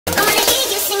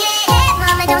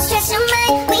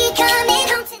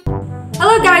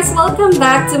guys! Welcome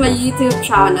back to my YouTube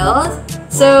channel.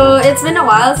 So, it's been a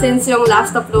while since yung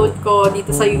last upload ko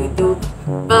dito sa YouTube.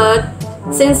 But,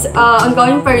 since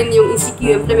ongoing pa rin yung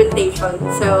ECQ implementation,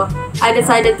 so, I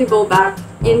decided to go back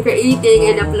in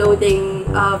creating and uploading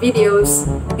videos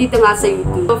dito nga sa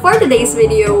YouTube. So, for today's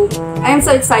video, I am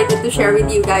so excited to share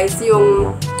with you guys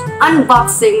yung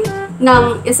unboxing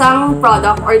ng isang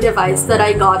product or device that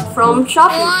I got from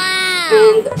Shopee.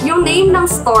 And yung name ng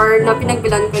store na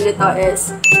pinagbilan ko nito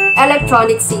is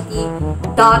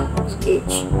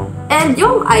electroniccity.ph. And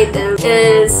yung item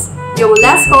is yung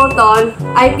Lescolton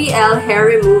IPL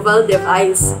hair removal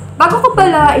device. Bago ko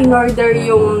pala in-order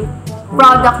yung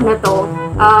product na to,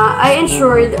 I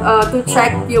ensured to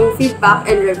check yung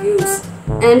feedback and reviews.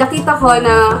 And nakita ko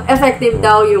na effective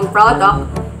daw yung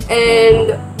product.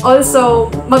 And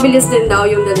also, mabilis din daw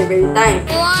yung delivery time.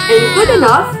 And good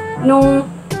enough,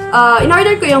 nung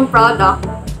in-order ko yung product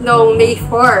noong May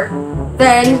 4.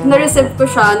 Then, na-receive ko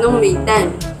siya noong May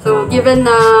 10. So, given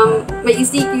na may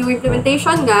ECQ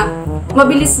implementation nga,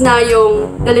 mabilis na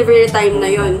yung delivery time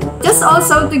na yun. Just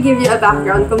also to give you a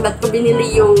background kung ba't ko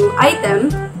binili yung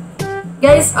item.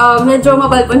 Guys, medyo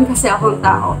mabalbon kasi akong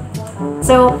tao.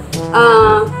 So,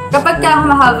 kapag ka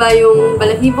mahaba yung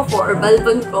balahibo ko or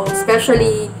balbon ko,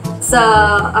 especially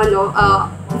sa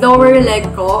lower leg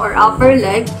ko or upper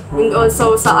leg, and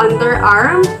also sa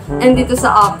underarm, and dito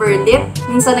sa upper lip,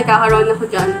 minsan nagkakaroon ako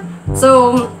dyan.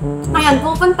 So, ayan,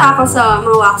 pupunta ako sa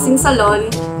mga waxing salon,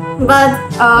 but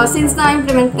since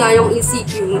na-implement nga yung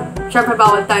ECQ, syempre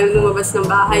bawal tayong lumabas ng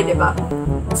bahay, diba?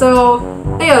 So,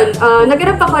 ayun,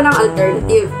 naghanap ako ng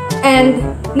alternative. And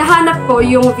nahanap ko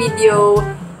yung video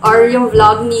or yung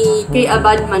vlog ni kay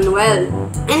Abad Manuel.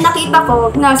 And nakita ko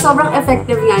na sobrang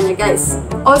effective nga niya, guys.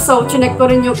 Also, chinek ko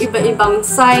rin yung iba-ibang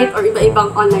site or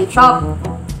iba-ibang online shop.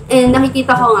 And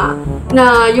nakikita ko nga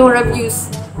na yung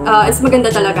reviews is maganda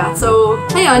talaga. So,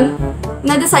 ayun,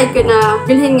 na-decide ko na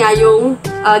bilhin nga yung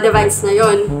device na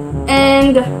yon.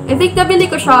 And I think nabili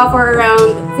ko siya for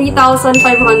around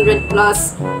 3,500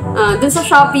 plus. Dun sa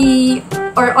Shopee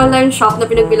or online shop na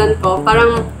pinagbilan ko,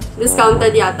 parang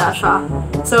discounted yata siya.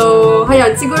 So,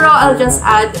 ayun, siguro I'll just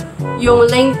add yung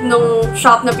link nung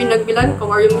shop na pinagbilan ko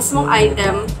or yung mismong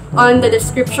item on the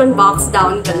description box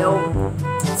down below.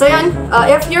 So, yun,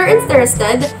 if you're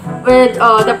interested with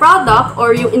the product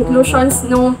or yung inclusions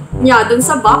nung niya dun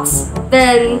sa box,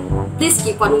 then please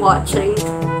keep on watching.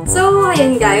 So,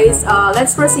 ayun guys,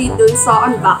 let's proceed dun sa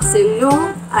unboxing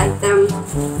ng item.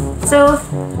 So,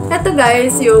 eto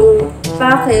guys, yung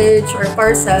package or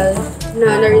parcel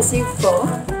na na-receive ko.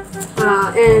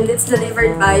 And it's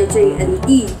delivered by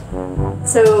JNE.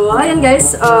 So, ayun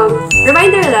guys,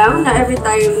 reminder lang na every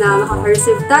time na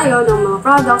makaka-receive tayo ng mga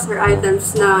products or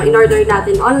items na in-order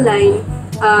natin online,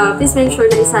 please make sure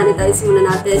na i-sanitize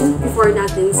muna natin before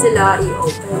natin sila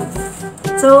i-open.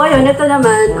 So, ayun, ito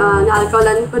naman,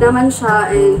 na-alcoholan ko naman siya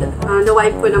and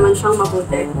na-wipe ko naman siyang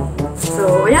mabuti.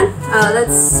 So, ayan,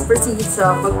 let's proceed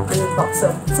sa pag-unbox. So,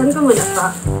 saan ko muna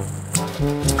pa?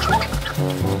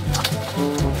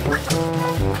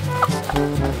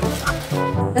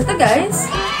 Ito guys,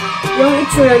 yung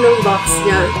itsura ng box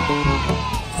niya.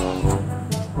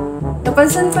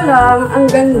 Napansin ko lang, ang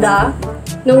ganda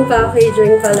ng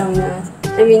packaging pa lang niya.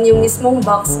 I mean, yung mismong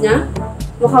box niya,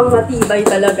 mukhang matibay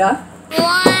talaga.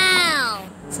 Wow!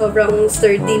 Sobrang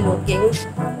sturdy looking.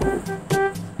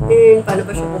 And paano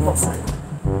ba siya bubuksan?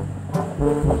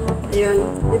 Ayun,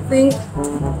 I think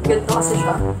ganito kasi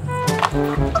siya.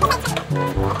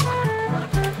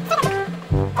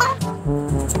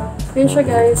 Ayun siya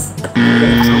guys.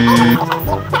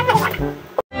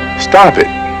 Stop it!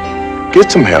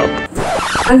 Get some help.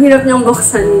 Ang hirap niyang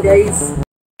buksan guys.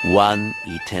 One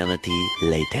eternity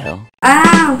later.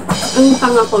 Ah! Ang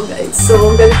tanga ko guys.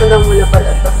 So, ganito lang muna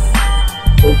pala siya.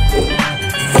 Okay.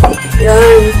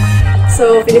 Yan.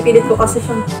 So, pinipilit ko kasi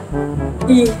siyang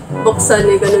i-buksan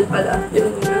eh. Ganun pala.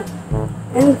 Yun muna.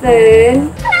 And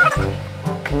then,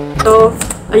 ito.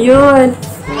 Ayun.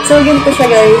 So, ganito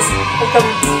siya guys.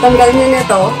 Pagtanggal niya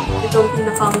nito, itong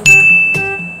pinakang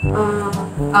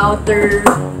outer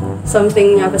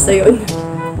something niya. Basta yun.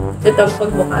 Ito ang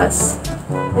pagbukas.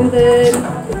 And then,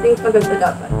 ito yung pagagda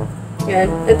dapat.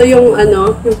 Yan. Ito yung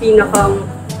yung pinakang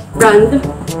brand.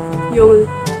 Yung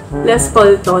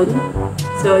Lescolton.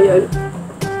 So, yun.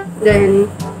 Then,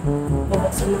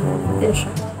 bubuksan naman natin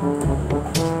siya.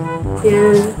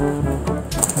 Yan.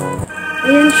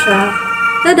 Ayan siya.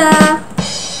 Tada!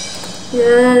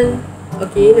 Yan.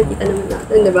 Okay, nakita naman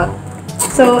natin, diba?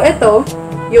 So, ito,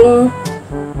 yung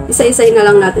isa-isay na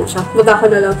lang natin siya. Magkaka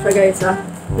na lang siya, guys, ha?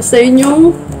 Basta yun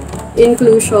yung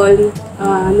inclusion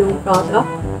ng product.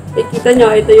 Kita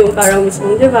nyo, ito yung parang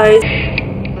mismong device.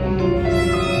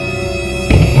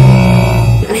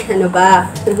 Ay, ano ba?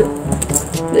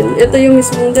 Then, ito yung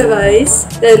mismong device.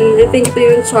 Then, I think ito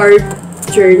yung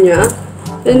charger niya.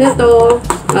 Then, ito,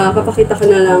 papakita ko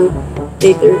na lang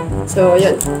later. So,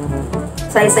 yun.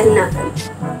 Isa-isahin natin.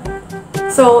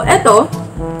 So, ito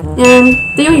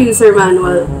yung user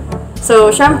manual.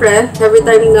 So, syempre, every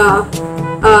time na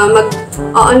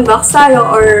mag-unbox tayo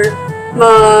or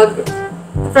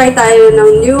mag-try tayo ng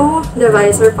new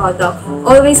device or product,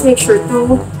 always make sure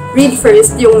to read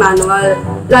first yung manual.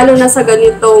 Lalo na sa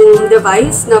ganitong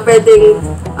device na pwedeng,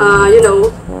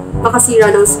 makasira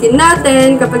ng skin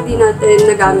natin kapag di natin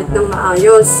nagamit ng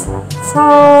maayos. So,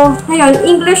 ngayon,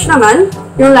 English naman,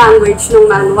 yung language ng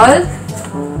manual.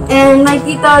 And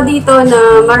makikita dito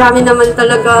na marami naman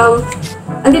talagang,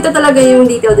 andito talaga yung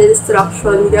detailed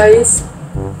instruction, guys.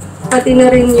 Pati na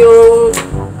rin yung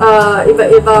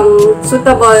iba-ibang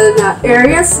suitable na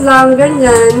areas lang,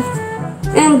 ganyan.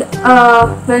 And,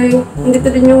 nandito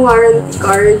din yung warranty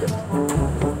card.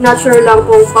 Not sure lang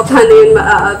kung paano yun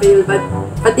ma-avail, but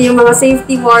pati yung mga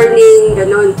safety warning,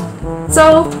 ganun.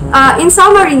 So, in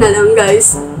summary na lang,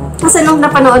 guys, kasi nung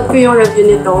napanood ko yung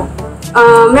review nito,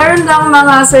 meron lang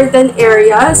mga certain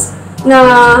areas na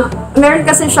meron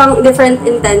kasi siyang different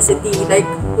intensity, like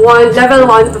level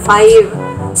 1 to 5.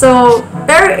 So,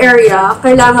 per area,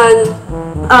 kailangan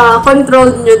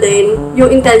control nyo din yung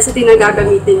intensity na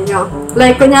gagamitin nyo.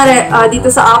 Like, kunyari,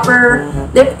 dito sa upper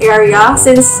lip area,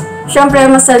 since syempre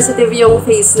mas sensitive yung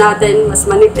face natin, mas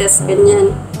manipis,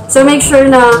 ganyan. So, make sure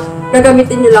na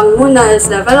gagamitin nyo lang muna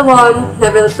is level 1,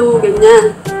 level 2,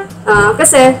 ganyan.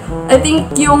 Kasi, I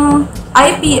think yung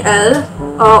IPL,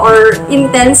 or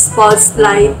intense pulse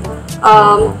light,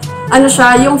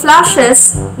 yung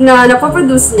flashes na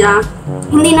napoproduce niya,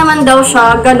 hindi naman daw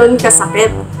siya ganun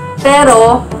kasakit.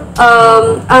 Pero,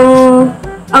 ang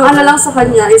ano lang sa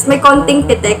kanya is may konting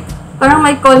pitik, parang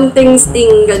may konting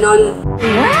sting, ganun.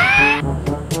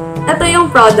 Ito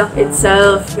yung product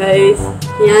itself, guys.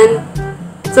 Yan.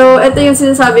 So, ito yung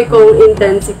sinasabi kong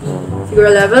intensity.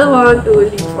 Siguro level 1,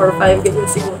 2, 3, 4, 5, ganyan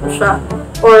siguro siya.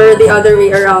 Or the other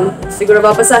way around. Siguro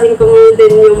babasahin ko muna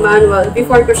din yung manual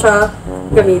before ko siya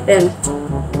gamitin.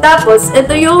 Tapos,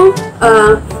 ito yung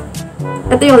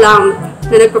lamp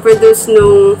na nagpo-produce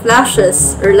ng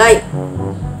flashes or light.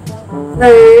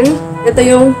 Then, ito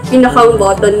yung pinakang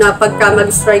button na pagka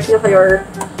mag-strike na kayo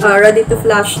or ready to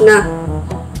flash na.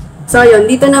 So, yun.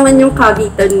 Dito naman yung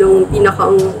kabitan ng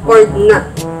pinakang cord na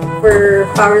for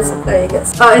power supply, I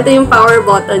guess. Ito yung power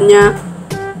button niya.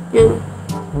 Yan.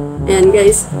 Ayan,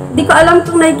 guys. Hindi ko alam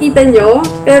kung nakikita nyo,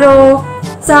 pero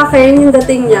sa akin, yung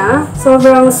dating niya,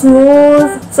 sobrang smooth,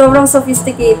 sobrang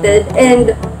sophisticated,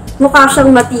 and mukha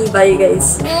siyang matibay,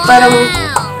 guys. Parang,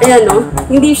 ayan, no?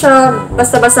 Hindi siya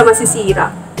basta-basta masisira.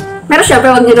 Pero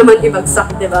syempre, huwag nyo naman ibagsak,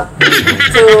 diba?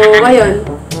 So, ayun.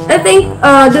 I think,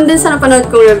 dun din sa napanood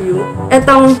kong review,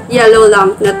 etong yellow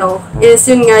lamp na to is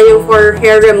yun nga yung for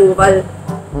hair removal.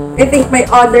 I think may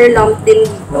other lamp din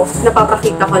dito,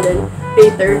 napapakita ko din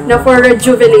later, na for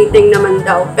rejuvenating naman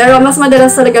daw. Pero mas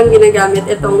madalas talagang ginagamit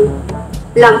itong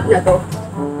lamp na to.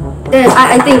 Then,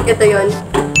 I think ito yun.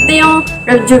 Ito yung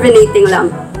rejuvenating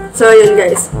lamp. So, yun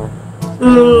guys.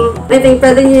 I think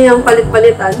pwede nyo yung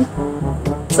palit-palitan.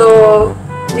 So,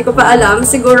 hindi ko pa alam.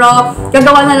 Siguro,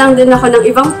 gagawa na lang din ako ng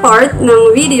ibang part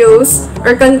ng videos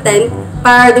or content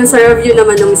para dun sa review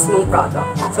naman ng mismong product.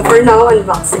 So, for now,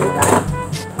 unboxing tayo.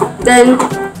 Then,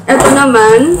 ito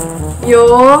naman,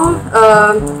 yung,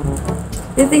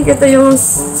 I think ito yung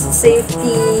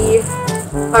safety,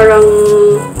 parang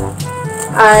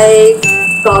eye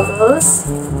goggles.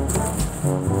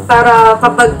 Para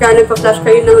kapag nagpa-flash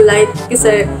kayo ng light,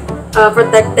 kasi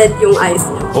protected yung eyes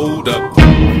niyo. Hold up.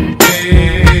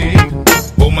 Hey,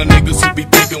 all my niggas who be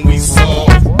thinking we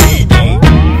soft, we don't.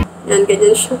 Yan,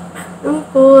 ganyan siya. Ang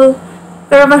cool.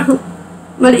 Pero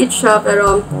maliit siya,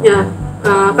 pero yeah.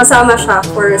 Kasama siya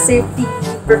for safety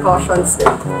precautions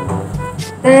din.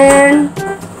 Then,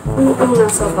 ano itong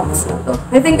nasa box na to?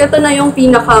 I think ito na yung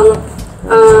pinakang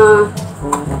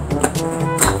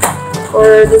or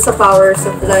dun sa power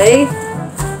supply.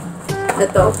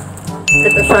 Ito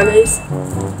siya, guys.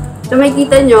 So,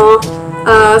 makikita nyo,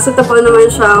 suitable naman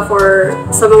siya for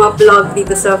sa mga vlog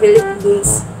dito sa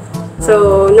Philippines.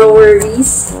 So, no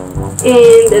worries.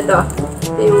 And ito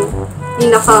yung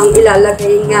pinakang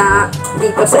ilalagay nga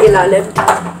dito sa ilalim.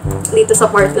 Dito sa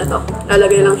part na to.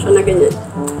 Lalagay lang siya na ganyan.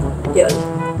 Yun.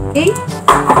 Okay?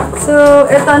 So,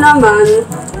 ito naman,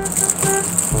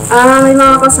 may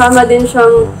mga kasama din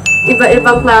siyang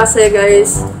iba-ibang klase,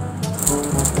 guys,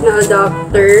 na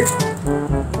adapter.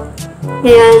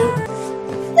 Ayan.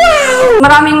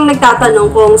 Maraming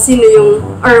nagtatanong kung sino yung,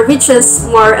 or which is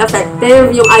more effective,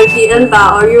 yung IPL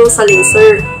ba or yung sa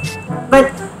laser.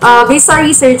 But, based sa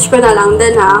research ko na lang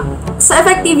din sa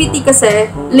effectivity kasi,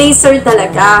 laser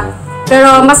talaga.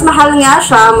 Pero mas mahal nga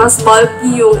siya, mas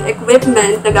bulky yung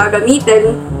equipment na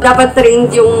gagamitin, dapat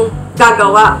trained yung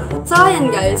gagawa. So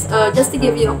ayan guys, just to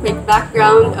give you a quick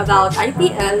background about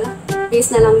IPL,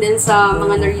 based na lang din sa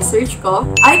mga na-research ko.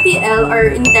 IPL,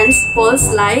 or Intense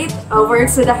Pulse Light,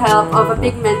 works with the help of a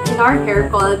pigment in our hair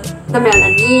called the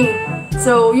melanin.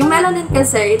 So, yung melanin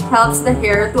kasi, it helps the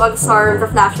hair to absorb the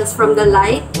flashes from the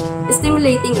light,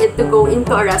 stimulating it to go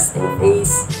into a resting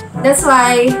phase. That's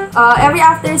why, every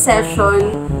after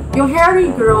session, yung hair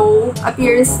regrow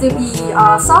appears to be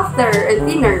softer and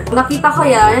thinner. Nakita ko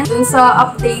yan dun sa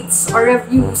updates or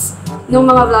reviews ng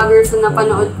mga vloggers na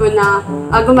napanood ko na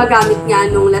gumagamit nga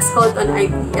nung Lescolton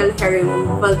IPL hair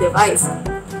removal device.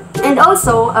 And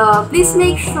also, please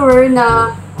make sure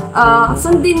na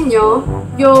sundin nyo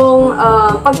yung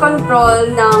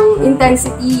pag-control ng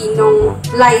intensity ng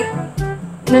light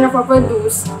na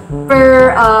napoproduce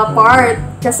per part.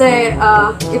 Kasi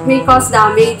it may cause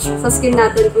damage sa skin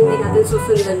natin kung hindi natin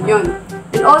susundan yun.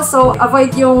 And also,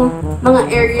 avoid yung mga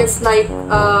areas like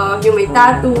yung may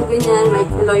tattoo, ganyan, may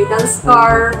keloidal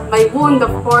scar, may wound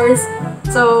of course.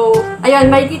 So, ayun,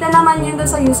 makikita naman yun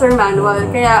sa user manual.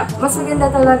 Kaya, mas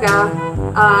maganda talaga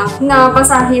na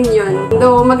basahin yun.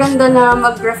 Though maganda na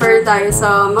mag-refer tayo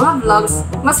sa mga vlogs,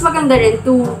 mas maganda rin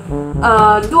to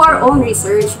do our own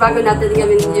research bago natin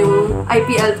gawin yung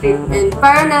IPL treatment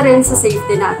para na rin sa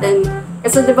safety natin.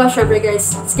 Kasi diba, syempre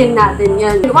guys, skin natin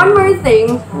yan. And one more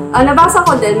thing, nabasa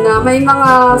ko din na may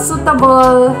mga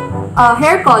suitable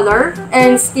hair color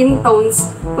and skin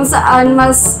tones kung saan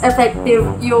mas effective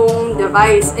yung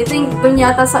device. I think dun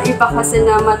yata sa iba kasi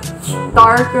na much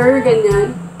darker,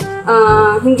 ganyan.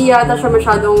 Hindi yata siya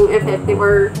masyadong effective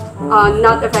or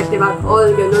not effective at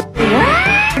all, gano'n.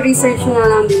 Research na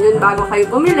lang din yun bago kayo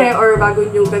bumili or bago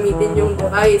nyo gamitin yung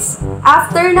device.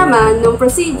 After naman, nung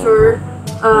procedure,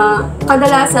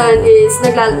 kadalasan is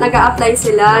nag-a-apply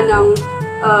sila ng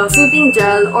soothing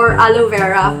gel or aloe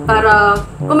vera para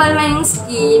kumalma yung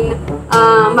skin,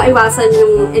 maiwasan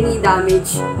yung any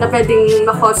damage na pwedeng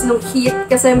makos ng heat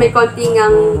kasi may konting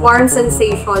warm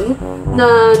sensation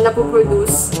na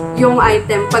napoproduce yung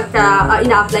item pagka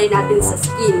ina-apply natin sa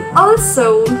skin.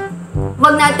 Also,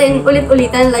 wag natin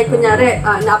ulit-ulitan like kunyari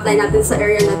na-apply natin sa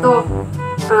area na to.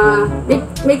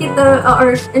 Make it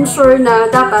or ensure na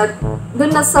dapat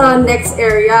dun na sa next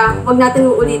area. Wag natin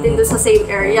uulitin dun sa same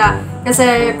area.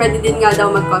 Kasi pwede din nga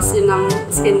daw mag-cause yun ng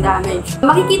skin damage.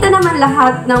 Makikita naman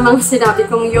lahat ng mga sinabi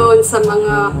kong yun sa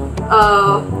mga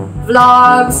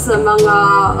vlogs, sa mga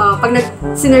pag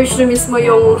sinerch nyo mismo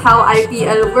yung how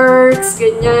IPL works,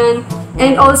 ganyan.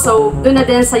 And also, dun na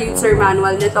din sa user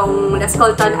manual nitong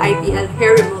Lescolton IPL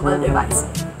hair removal device.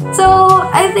 So,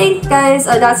 I think guys,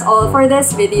 that's all for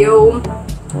this video.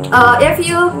 If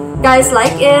you guys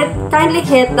like it, kindly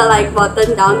hit the like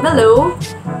button down below.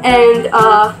 And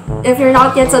if you're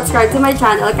not yet subscribed to my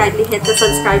channel, kindly hit the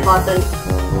subscribe button.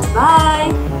 Bye!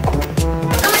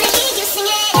 I wanna hear you sing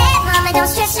it, mama, don't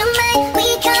stress your mind.